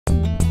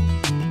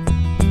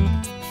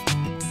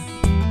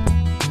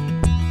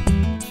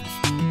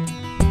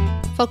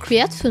For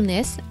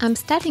creativeness, I'm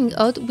starting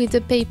out with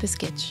a paper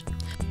sketch,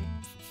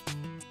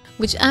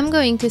 which I'm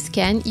going to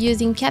scan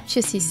using Capture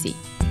CC.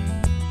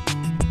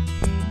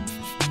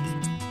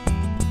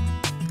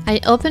 I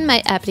open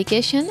my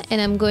application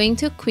and I'm going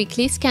to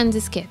quickly scan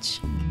the sketch.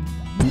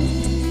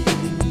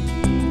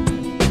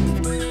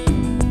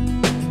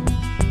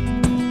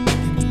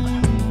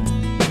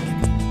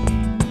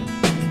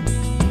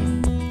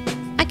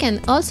 I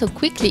can also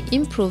quickly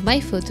improve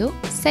my photo,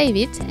 save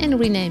it and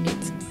rename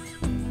it.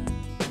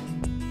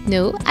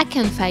 Now I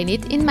can find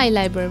it in my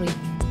library.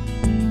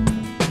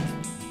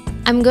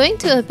 I'm going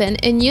to open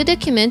a new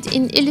document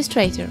in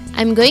Illustrator.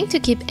 I'm going to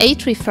keep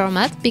A3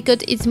 format because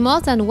it's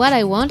more than what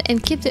I want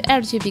and keep the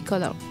RGB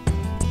color.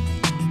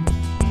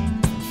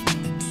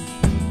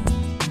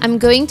 I'm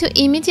going to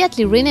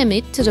immediately rename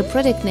it to the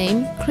product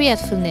name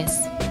Creativeness.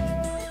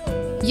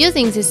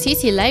 Using the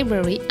CC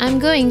library, I'm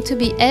going to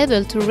be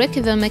able to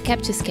recover my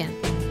capture scan.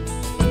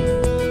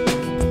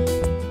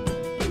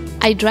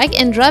 I drag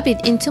and drop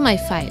it into my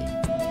file.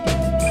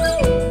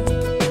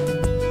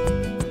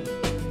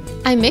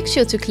 I make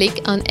sure to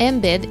click on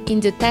Embed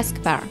in the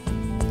taskbar.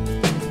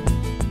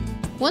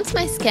 Once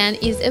my scan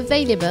is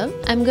available,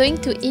 I'm going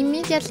to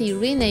immediately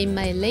rename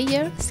my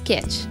layer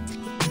Sketch.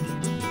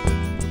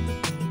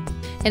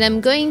 And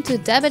I'm going to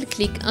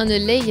double-click on a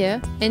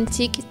layer and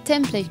tick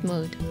Template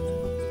Mode.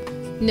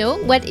 Now,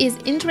 what is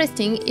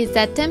interesting is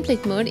that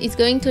Template Mode is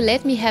going to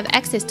let me have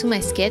access to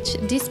my sketch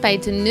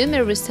despite the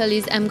numerous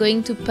solids I'm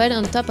going to put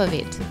on top of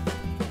it.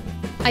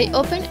 I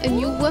open a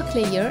new work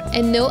layer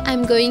and now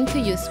I'm going to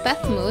use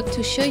Path Mode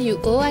to show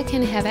you how I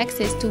can have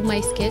access to my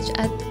sketch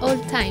at all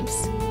times.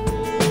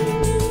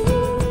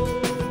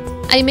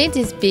 I made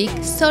this big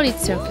solid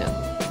circle.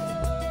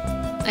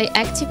 I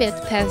activate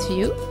Path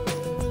View.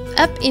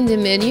 Up in the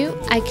menu,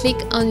 I click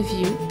on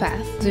View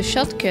Path. The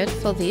shortcut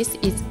for this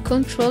is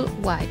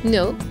Ctrl-Y.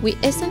 Now, we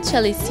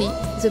essentially see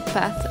the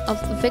path of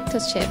vector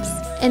shapes,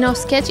 and our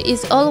sketch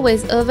is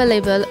always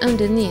available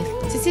underneath.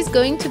 This is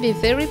going to be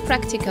very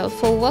practical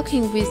for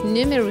working with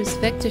numerous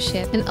vector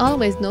shapes and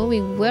always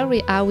knowing where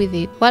we are with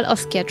it, while our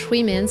sketch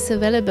remains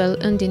available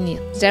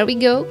underneath. There we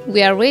go,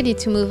 we are ready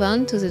to move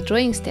on to the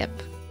drawing step.